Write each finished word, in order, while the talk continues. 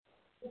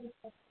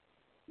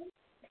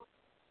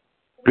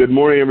Good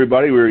morning,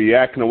 everybody. We were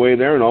yakking away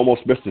there and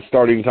almost missed the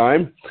starting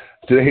time.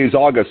 Today is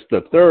August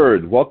the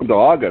 3rd. Welcome to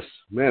August.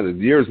 Man, the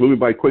year is moving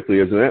by quickly,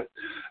 isn't it?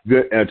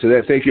 Good. And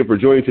today, thank you for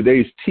joining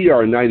today's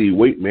TR90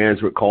 Weight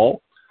Management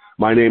Call.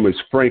 My name is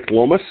Frank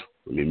Lomas.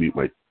 Let me mute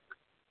my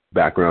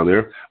background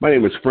there. My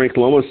name is Frank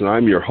Lomas, and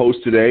I'm your host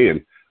today.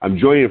 And I'm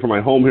joining you from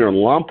my home here in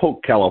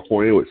Lompoc,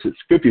 California, which sits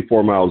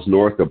 54 miles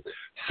north of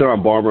Santa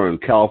Barbara on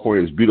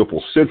California's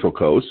beautiful Central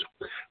Coast.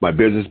 My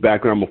business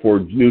background before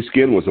Nu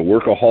Skin was a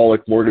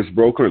workaholic mortgage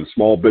broker and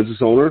small business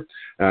owner,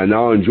 and I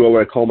now enjoy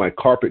what I call my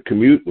carpet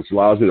commute, which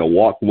allows me to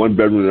walk from one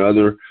bedroom to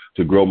another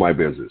to grow my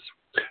business.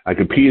 I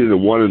competed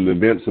and won in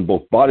events in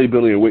both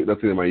bodybuilding and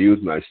weightlifting in my youth,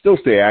 and I still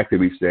stay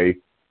active each day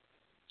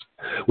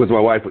with my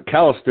wife with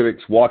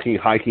calisthenics, walking,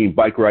 hiking,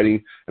 bike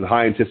riding, and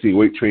high-intensity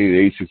weight training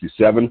at age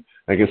 67.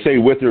 I can say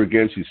with her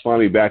again, she's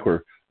finally back.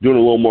 We're doing a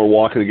little more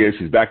walking again.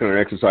 She's back on her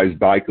exercise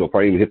bike. We'll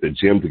probably even hit the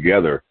gym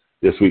together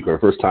this week, our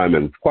first time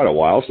in quite a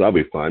while, so that'll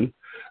be fun.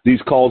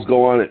 These calls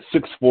go on at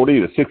 6:40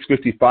 to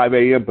 6:55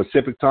 a.m.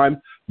 Pacific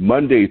time,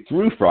 Monday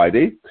through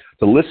Friday.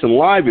 To listen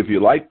live, if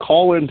you like,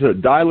 dial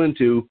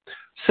into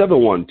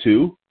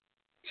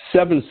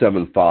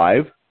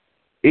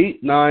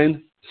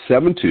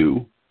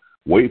 712-775-8972.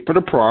 Wait for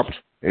the prompt,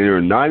 and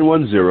you're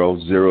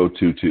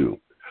 910-022.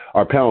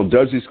 Our panel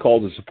does these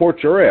calls to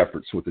support your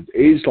efforts with the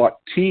ageLOC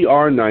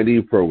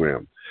TR90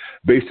 program,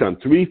 based on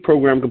 3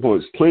 program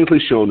components clinically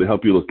shown to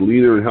help you look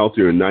leaner and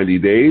healthier in 90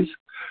 days.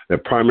 The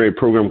primary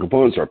program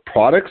components are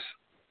products,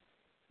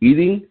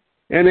 eating,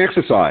 and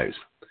exercise.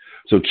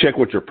 So check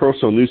with your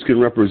personal Nu Skin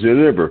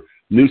representative or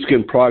Nu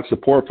Skin product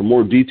support for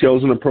more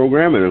details on the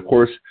program. And, of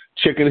course,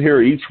 check in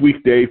here each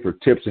weekday for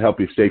tips to help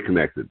you stay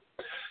connected.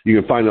 You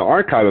can find the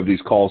archive of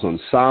these calls on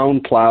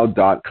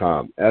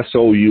SoundCloud.com,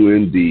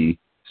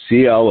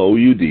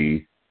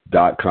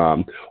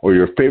 SoundCloud.com, or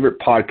your favorite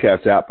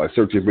podcast app by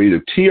searching for either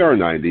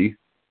TR90,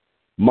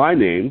 my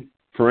name,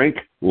 Frank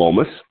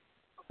Lomas,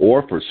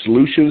 or for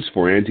Solutions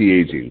for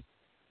Anti-Aging,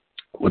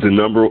 with the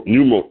number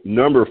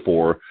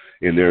 4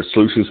 in there,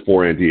 Solutions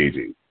for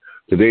Anti-Aging.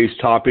 Today's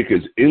topic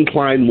is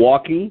incline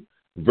walking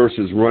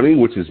versus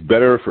running, which is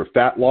better for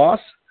fat loss.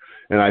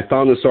 And I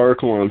found this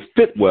article on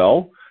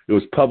Fitwell. It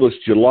was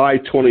published July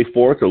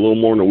 24th, a little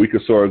more than a week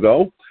or so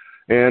ago.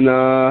 And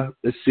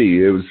let's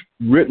see, it was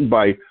written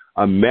by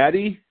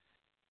Maddie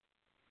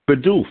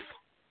Biddulph.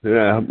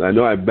 I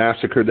know I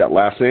massacred that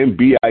last name,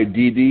 Biddulph.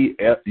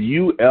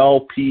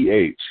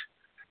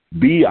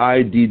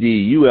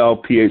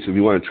 Biddulph, if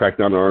you want to track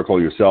down the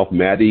article yourself,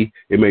 Maddie,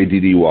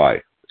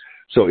 Maddy.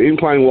 So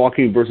incline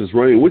walking versus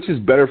running, which is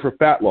better for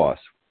fat loss?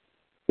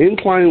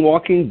 Incline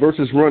walking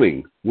versus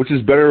running, which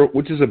is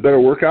a better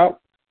workout?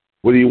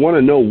 Whether you want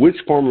to know which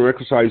form of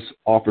exercise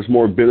offers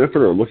more benefit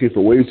or looking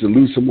for ways to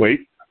lose some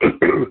weight,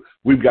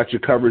 we've got you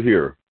covered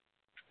here.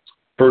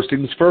 First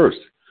things first,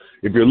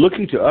 if you're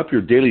looking to up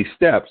your daily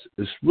steps,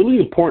 it's really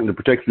important to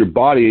protect your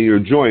body and your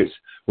joints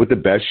with the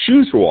best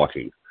shoes for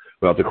walking.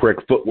 Without the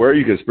correct footwear,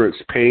 you can experience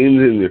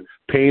pain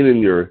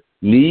in your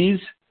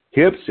knees,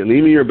 hips, and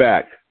even your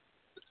back.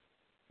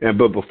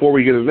 But before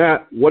we get into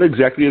that, what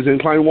exactly is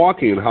incline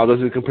walking and how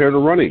does it compare to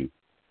running?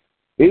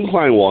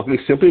 Incline walking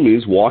simply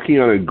means walking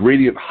on a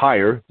gradient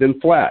higher than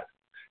flat,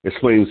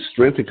 explains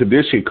strength and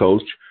conditioning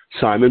coach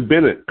Simon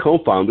Bennett,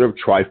 co-founder of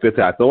Tri-Fifth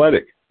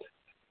Athletic.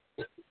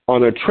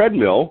 On a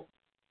treadmill,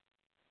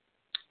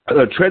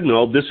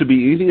 this would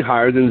be anything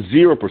higher than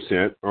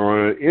 0%, or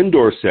on an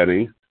indoor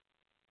setting,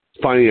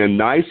 finding a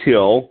nice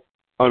hill,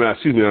 on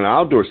an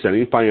outdoor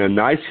setting, finding a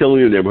nice hill in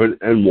your neighborhood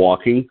and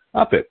walking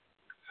up it.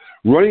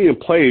 Running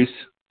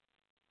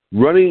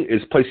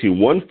is placing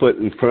one foot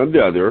in front of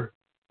the other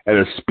at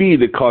a speed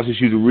that causes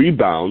you to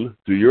rebound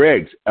through your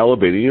legs,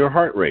 elevating your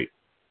heart rate.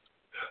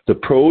 The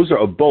pros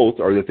of both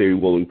are that they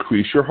will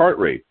increase your heart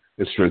rate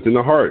and strengthen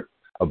the heart,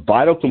 a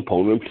vital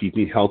component of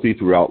keeping healthy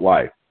throughout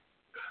life.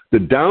 The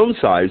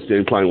downsides to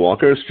incline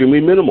walking are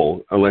extremely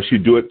minimal unless you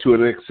do it to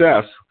an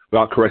excess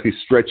without correctly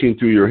stretching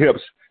through your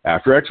hips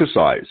after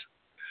exercise.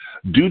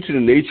 Due to the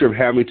nature of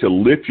having to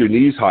lift your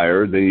knees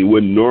higher than you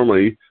would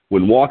normally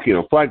when walking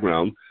on flat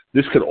ground,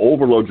 this could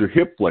overload your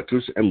hip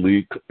flexors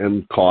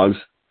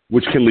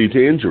which can lead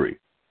to injury.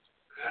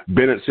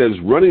 Bennett says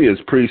running is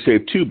pretty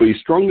safe too, but he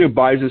strongly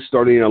advises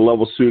starting at a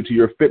level suited to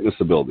your fitness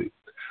ability.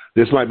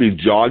 This might be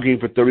jogging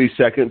for 30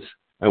 seconds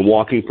and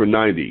walking for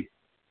 90.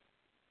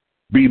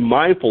 Be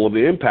mindful of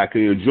the impact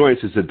on your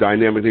joints, as the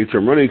dynamic nature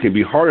of running can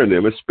be hard on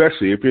them,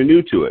 especially if you're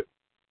new to it.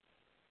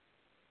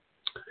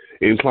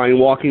 Incline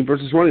walking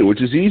versus running,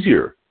 which is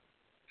easier?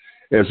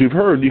 As we've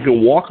heard, you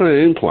can walk on an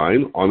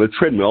incline on a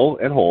treadmill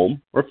at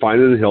home or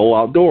find a hill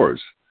outdoors.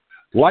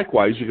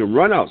 Likewise, you can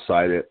run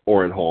outside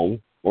or at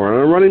home or on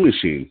a running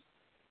machine.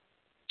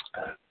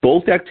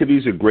 Both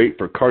activities are great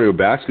for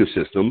cardiovascular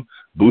system,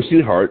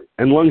 boosting heart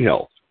and lung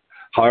health.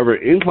 However,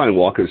 incline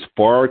walk is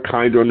far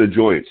kinder on the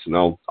joints, and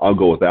I'll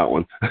go with that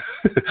one.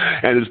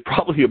 And it's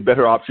probably a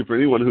better option for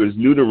anyone who is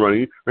new to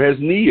running or has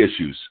knee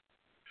issues.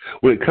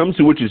 When it comes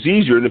to which is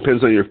easier, it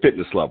depends on your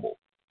fitness level.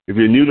 If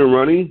you're new to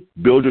running,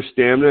 build your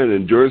stamina and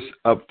endurance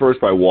up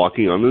first by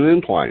walking on an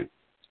incline.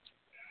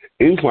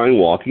 Incline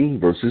walking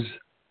versus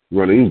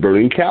running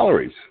burning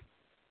calories.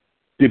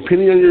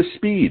 Depending on your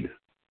speed,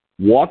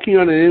 walking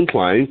on an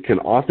incline can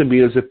often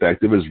be as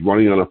effective as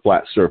running on a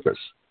flat surface.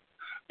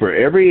 For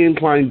every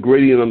incline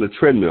gradient on the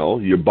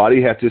treadmill, your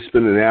body has to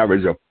spend an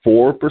average of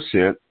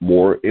 4%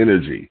 more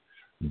energy,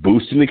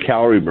 boosting the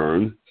calorie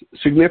burn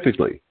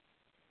significantly.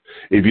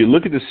 If you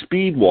look at the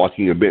speed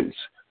walking events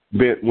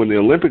when the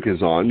Olympic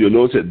is on, you'll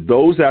notice that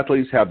those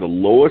athletes have the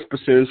lowest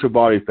percentage of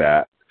body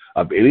fat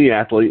of any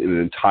athlete in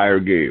the entire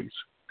games.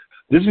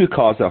 This is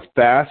because a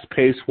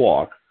fast-paced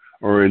walk,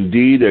 or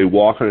indeed a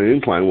walk on an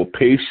incline, will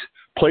place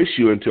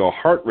you into a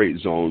heart rate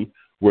zone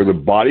where the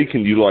body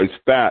can utilize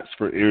fats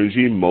for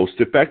energy most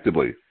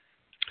effectively.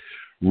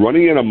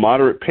 Running at a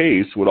moderate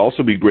pace would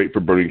also be great for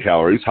burning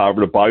calories.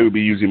 However, the body would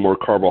be using more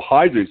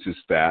carbohydrates as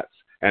fats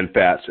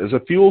as a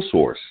fuel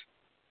source.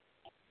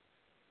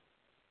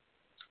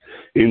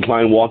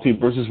 Incline walking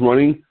versus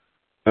running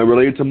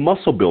related to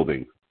muscle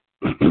building.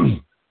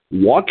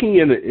 Walking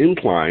in an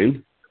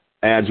incline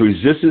adds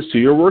resistance to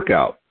your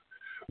workout,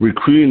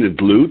 recruiting the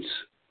glutes,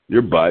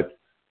 your butt,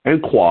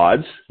 and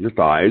quads, your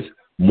thighs,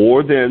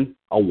 more than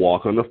a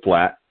walk on the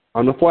flat.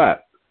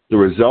 The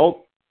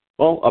result,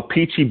 well, a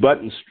peachy butt,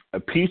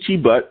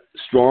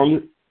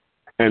 strong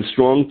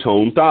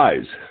toned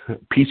thighs.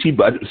 Peachy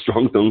butt and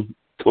strong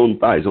toned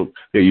thighs. Don't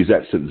use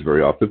that sentence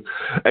very often.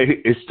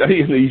 A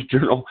study in the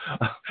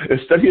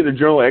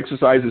journal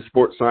Exercise and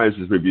Sports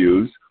Sciences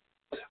Reviews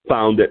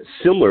found that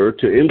similar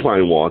to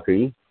incline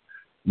walking,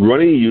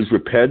 running used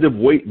repetitive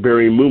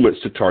weight-bearing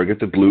movements to target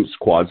the glutes,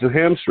 quads, and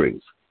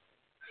hamstrings.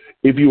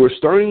 If you were to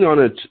start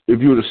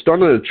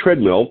on a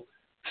treadmill,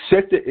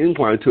 set the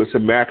incline to its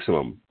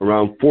maximum,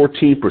 around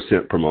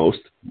 14% per most.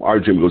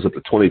 Our gym goes up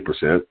to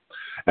 20%,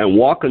 and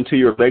walk until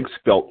your legs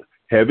felt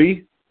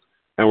heavy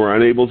and were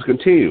unable to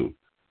continue.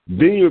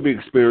 Then you'll be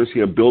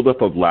experiencing a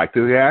buildup of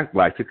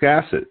lactic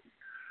acid.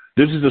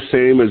 This is the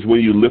same as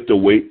when you lift a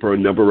weight for a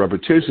number of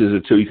repetitions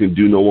until you can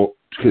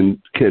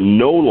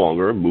no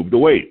longer move the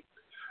weight.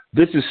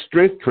 This is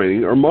strength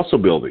training or muscle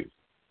building.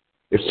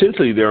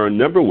 Essentially, there are a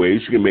number of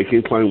ways you can make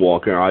incline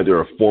walking either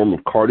a form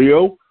of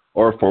cardio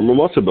or a form of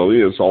muscle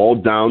building. It's all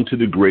down to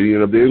the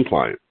gradient of the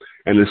incline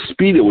and the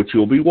speed at which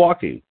you'll be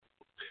walking.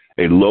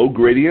 A low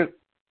gradient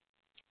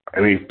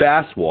and a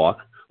fast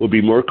walk will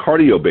be more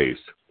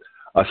cardio-based.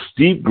 A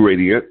steep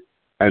gradient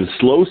and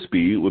slow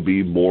speed would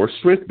be more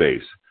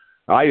strength-based.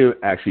 I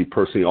actually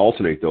personally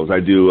alternate those. I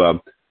do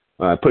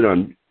put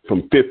on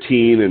from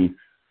 15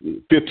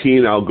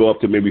 I'll go up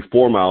to maybe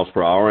 4 miles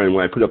per hour, and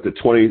when I put up the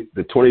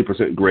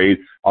 20% grade,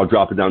 I'll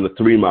drop it down to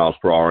 3 miles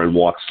per hour and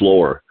walk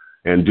slower,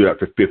 and do that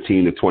for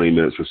 15 to 20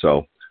 minutes or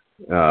so.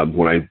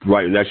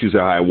 That's usually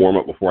how I warm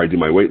up before I do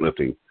my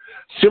weightlifting.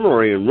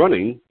 Similarly, in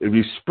running, if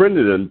you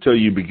sprinted until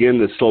you begin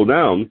to slow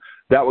down,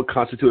 that would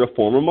constitute a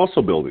form of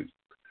muscle building.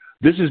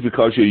 This is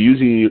because you're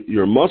using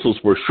your muscles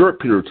for a short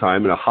period of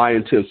time in a high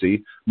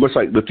intensity, much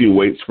like lifting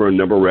weights for a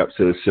number of reps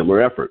in a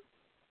similar effort.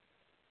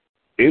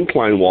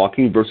 Incline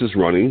walking versus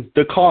running,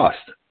 the cost.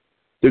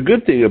 The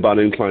good thing about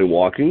incline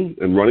walking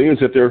and running is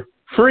that they're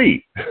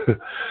free.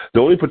 The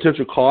only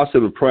potential cost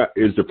is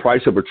the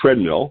price of a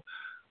treadmill.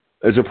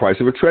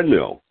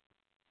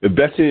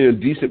 Investing in a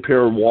decent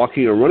pair of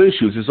walking or running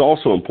shoes is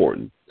also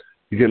important.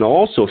 You can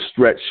also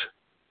stretch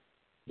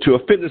to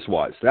a fitness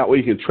watch. That way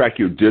you can track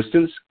your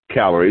distance,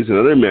 calories, and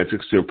other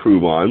metrics to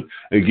improve on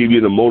and give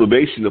you the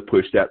motivation to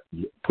push that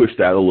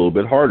a little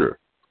bit harder.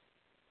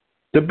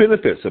 The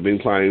benefits of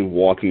incline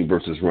walking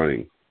versus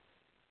running.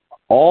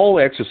 All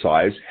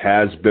exercise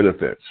has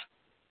benefits.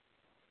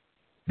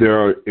 There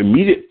are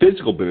immediate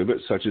physical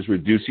benefits such as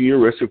reducing your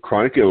risk of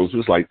chronic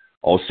illnesses like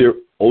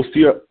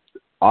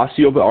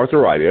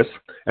osteoarthritis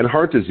and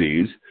heart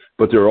disease,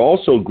 but there are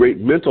also great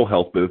mental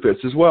health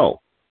benefits as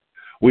well.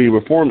 When you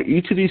perform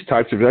each of these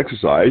types of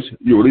exercise,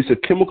 you release a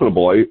chemical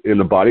in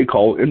the body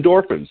called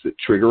endorphins that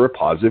trigger a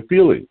positive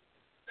feeling.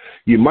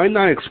 You might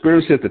not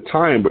experience it at the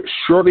time, but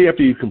shortly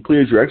after you've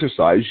completed your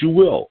exercise, you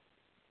will.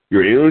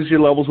 Your energy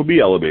levels will be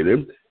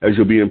elevated as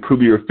you'll be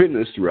improving your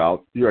fitness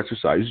throughout your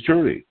exercise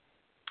journey.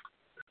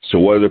 So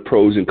what are the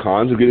pros and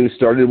cons of getting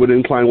started with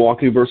incline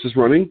walking versus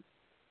running?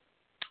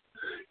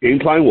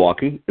 Incline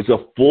walking is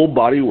a full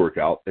body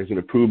workout that can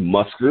improve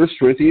muscular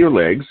strength in your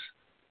legs,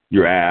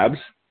 your abs,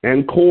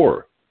 and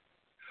core.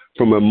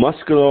 From a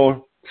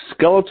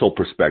musculoskeletal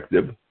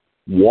perspective,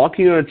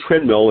 walking on a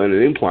treadmill and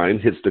an incline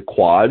hits the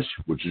quads,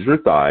 which is your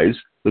thighs,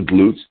 the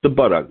glutes, the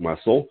buttock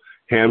muscle,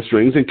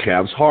 hamstrings, and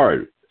calves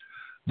hard.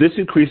 This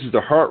increases the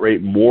heart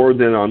rate more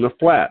than on the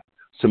flat.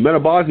 So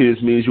metabolically,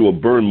 this means you will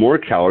burn more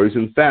calories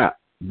and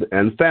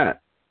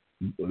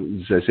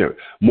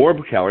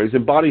more calories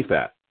than body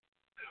fat.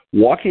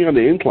 Walking on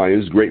the incline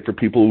is great for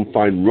people who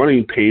find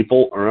running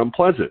painful or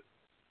unpleasant.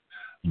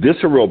 This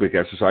aerobic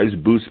exercise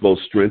boosts both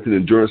strength and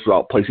endurance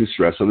without placing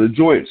stress on the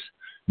joints,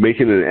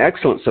 making it an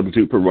excellent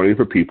substitute for running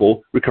for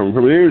people recovering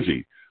from an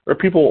injury, or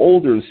people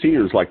older and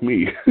seniors like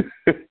me.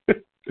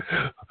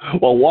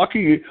 While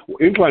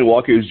incline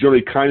walking is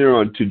generally kinder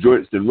on to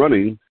joints than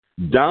running,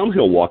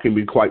 downhill walking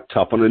can be quite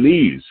tough on the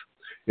knees.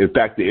 In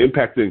fact, the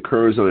impact that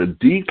occurs on a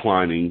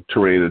declining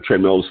terrain on a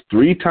treadmill is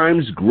 3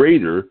 times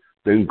greater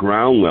than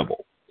ground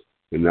level.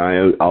 And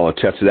I'll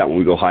attest to that when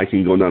we go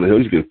hiking, going down the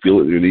hills, you can feel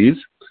it in your knees.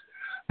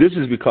 This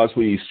is because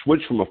when you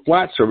switch from a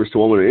flat surface to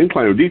one with an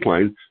incline or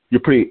decline,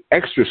 you're putting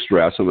extra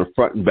stress on the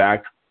front and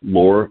back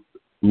lower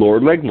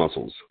leg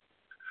muscles.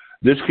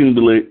 This can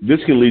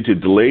lead to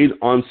delayed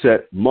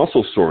onset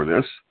muscle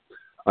soreness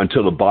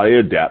until the body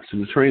adapts to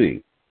the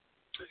training.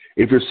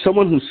 If you're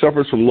someone who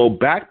suffers from low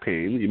back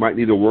pain, you might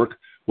need to work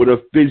with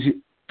a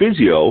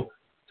physio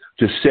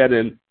to set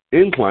an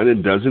incline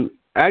that doesn't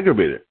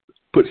aggravate it.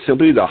 Put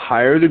simply, the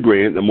higher the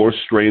gradient, the more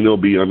strain there'll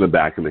be on the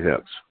back and the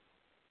hips.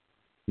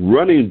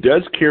 Running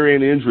does carry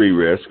an injury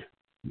risk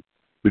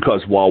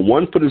because while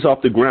one foot is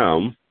off the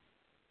ground,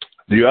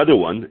 the other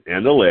one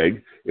and the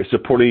leg is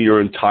supporting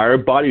your entire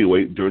body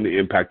weight during the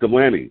impact of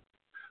landing.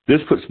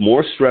 This puts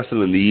more stress on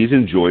the knees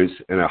and joints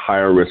and a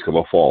higher risk of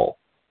a fall.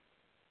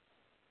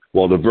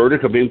 While the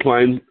verdict of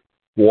incline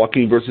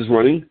walking versus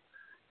running,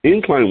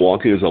 incline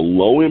walking is a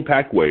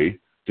low-impact way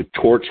to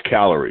torch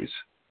calories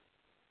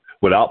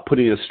without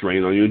putting a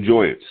strain on your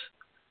joints.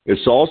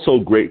 It's also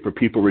great for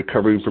people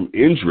recovering from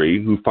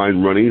injury who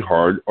find running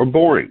hard or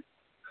boring.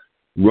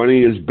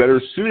 Running is better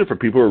suited for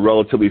people who are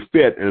relatively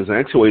fit and is an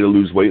excellent way to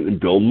lose weight and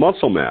build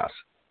muscle mass.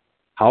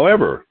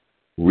 However,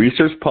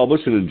 research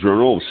published in the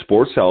Journal of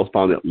Sports Health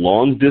found that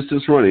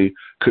long-distance running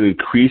could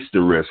increase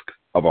the risk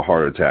of a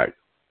heart attack.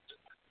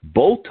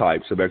 Both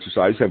types of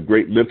exercise have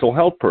great mental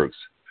health perks,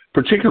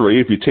 particularly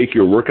if you take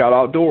your workout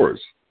outdoors.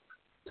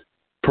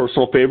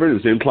 Personal favorite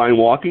is incline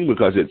walking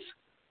because it's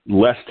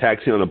less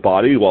taxing on the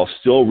body while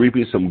still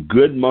reaping some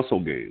good muscle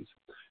gains.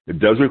 It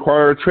does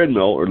require a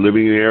treadmill or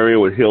living in an area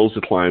with hills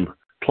to climb,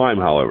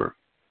 however.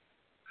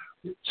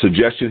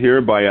 Suggestion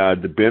here by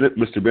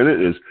Mr.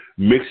 Bennett is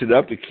mix it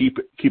up to keep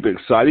it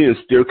exciting and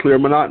steer clear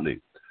of monotony.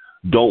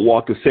 Don't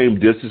walk the same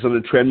distance on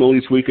the treadmill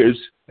each week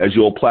as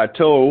you'll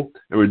plateau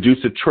and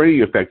reduce the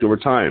training effect over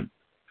time.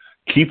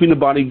 Keeping the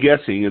body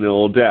guessing and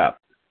it'll adapt.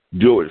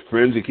 Do it with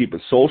friends and keep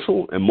it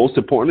social, and most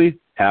importantly,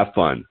 have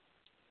fun.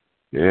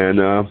 And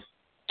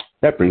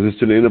that brings us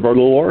to the end of our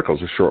little article.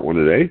 It's a short one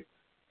today.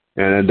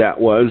 And that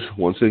was,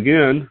 once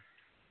again,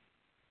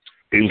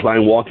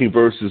 incline walking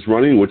versus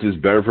running, which is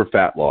better for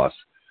fat loss.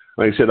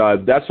 Like I said,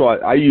 that's why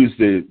I use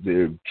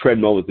the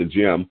treadmill at the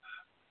gym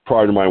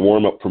prior to my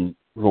warm-up for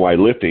my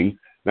lifting.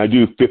 And I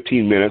do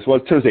 15 minutes. Well,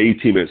 it turns to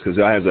 18 minutes because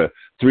it has a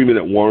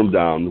 3-minute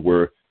warm-down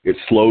where it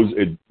slows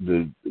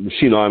the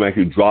machine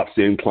automatically drops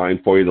the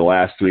incline for you the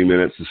last 3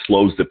 minutes. It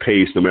slows the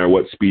pace no matter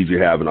what speed you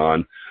have it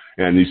on.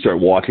 And you start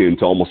walking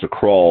into almost a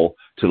crawl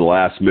to the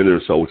last minute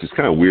or so, which is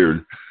kind of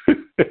weird.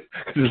 It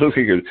looks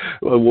like,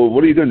 well,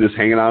 what are you doing? Just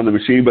hanging out on the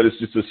machine? But it's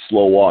just a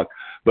slow walk.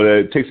 But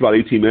it takes about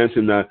 18 minutes.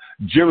 And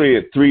generally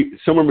at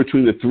somewhere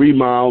between the 3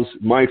 miles,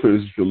 my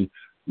experience is from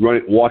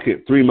walking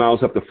at 3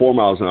 miles up to 4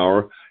 miles an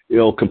hour,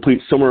 it'll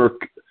complete somewhere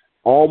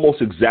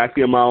almost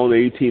exactly a mile in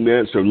 18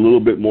 minutes or a little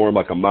bit more,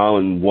 like a mile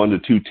and 1 to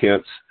 2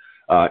 tenths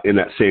in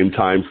that same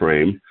time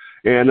frame.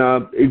 And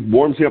it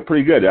warms me up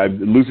pretty good.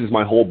 It loosens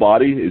my whole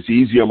body. It's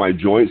easy on my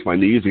joints, my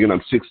knees. Again,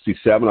 I'm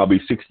 67. I'll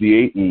be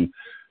 68 in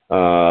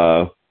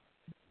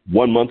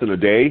 1 month and a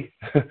day.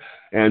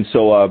 And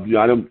so I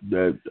don't,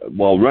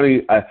 while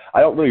running, I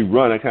don't really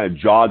run. I kind of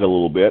jog a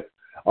little bit.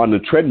 On the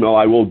treadmill,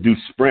 I will do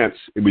sprints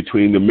in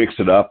between to mix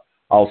it up.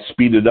 I'll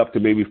speed it up to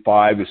maybe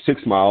 5 to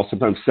 6 miles,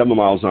 sometimes 7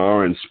 miles an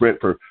hour, and sprint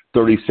for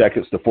 30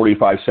 seconds to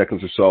 45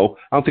 seconds or so.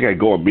 I don't think I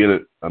go a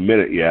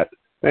minute yet.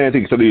 And I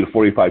think 30 to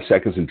 45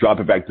 seconds and drop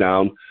it back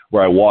down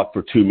where I walk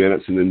for 2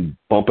 minutes and then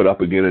bump it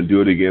up again and do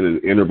it again in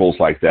intervals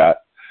like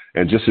that.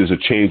 And just as a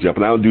change up.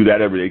 And I don't do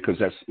that every day because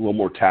that's a little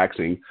more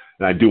taxing.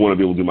 And I do want to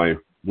be able to do my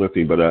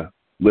lifting,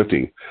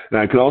 And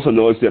I can also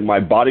notice that my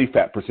body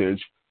fat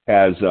percentage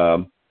has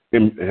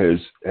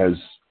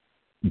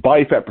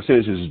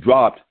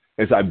dropped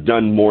as I've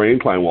done more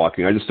incline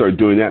walking. I just started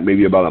doing that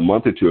maybe about a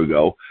month or two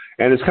ago.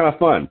 And it's kind of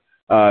fun.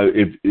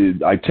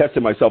 I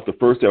tested myself the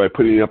first day by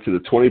putting it up to the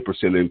 20%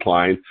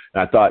 incline,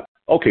 and I thought,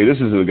 okay, this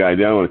isn't a good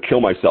idea. I don't want to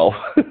kill myself,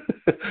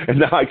 and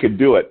now I can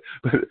do it.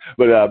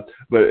 But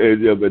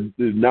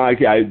now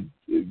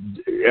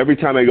every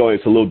time I go,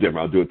 it's a little different.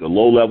 I'll do it at the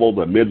low level,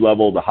 the mid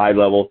level, the high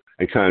level,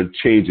 and kind of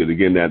change it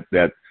again.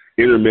 That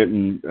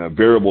intermittent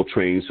variable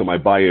training, so my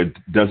body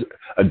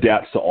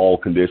adapts to all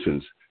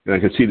conditions, and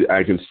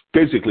I can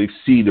physically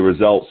see the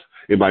results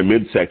in my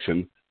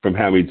midsection from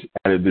having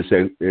added this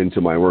into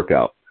my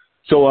workout.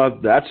 So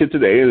that's it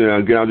today. And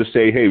again, I'll just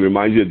say, hey,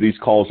 remind you that these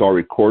calls are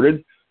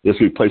recorded. This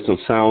will be placed on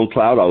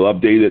SoundCloud. I'll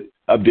update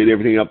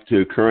everything up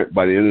to current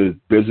by the end of the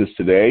business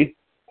today.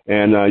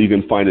 And you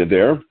can find it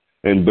there.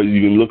 But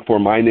you can look for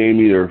my name,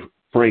 either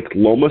Frank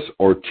Lomas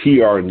or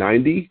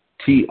TR90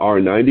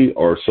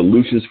 or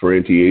Solutions for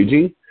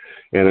Anti-Aging.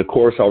 And, of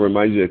course, I'll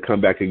remind you to come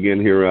back again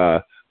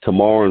here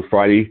tomorrow and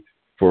Friday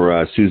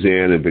for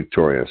Suzanne and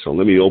Victoria. So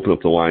let me open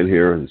up the line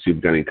here and see if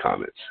we've got any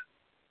comments.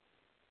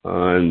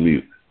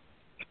 Unmute.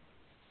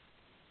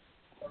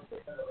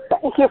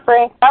 Thank you,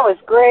 Frank. That was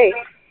great.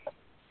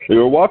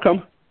 You're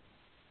welcome.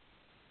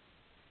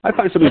 I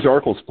find some of these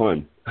articles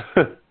fun.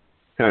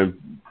 Kind of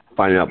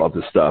finding out about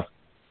this stuff.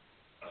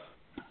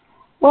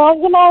 Well,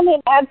 I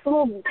mean, add some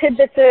little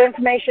tidbits of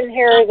information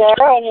here or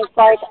there, and it's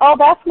like, oh,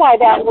 that's why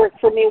that worked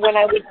for me when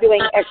I was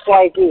doing X,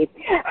 Y, Z.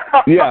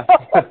 Yeah.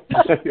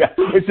 Yeah,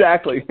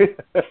 exactly.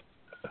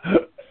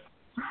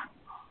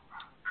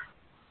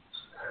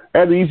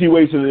 And the easy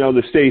ways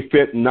to stay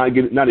fit and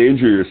not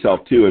injure yourself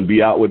too, and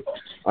be out with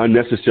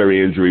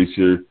unnecessary injuries,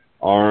 your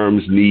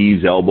arms,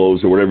 knees,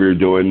 elbows, or whatever you're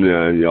doing.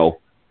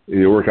 In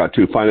your workout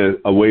too. Find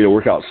a way to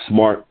work out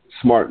smart,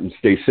 and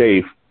stay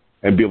safe,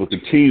 and be able to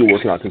continue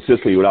working out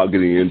consistently without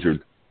getting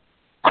injured.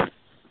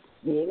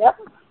 Yep,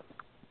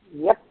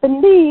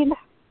 indeed.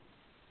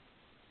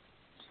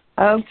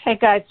 Okay,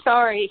 guys,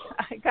 sorry.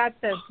 I got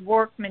the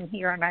workman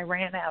here and I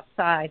ran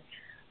outside.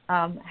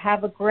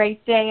 Have a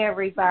great day,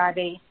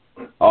 everybody.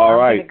 All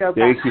right. Go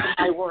Thank back you. to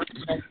my work.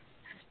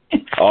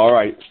 All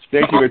right.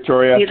 Thank you,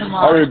 Victoria. See you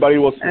tomorrow. Everybody,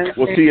 we'll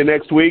see you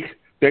next week.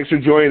 Thanks for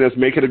joining us.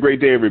 Make it a great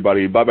day,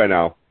 everybody. Bye-bye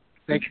now.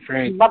 Thank you,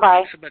 Frank.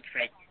 Bye-bye. Thanks so much,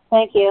 Frank.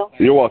 Thank you.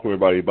 You're welcome,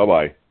 everybody.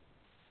 Bye-bye.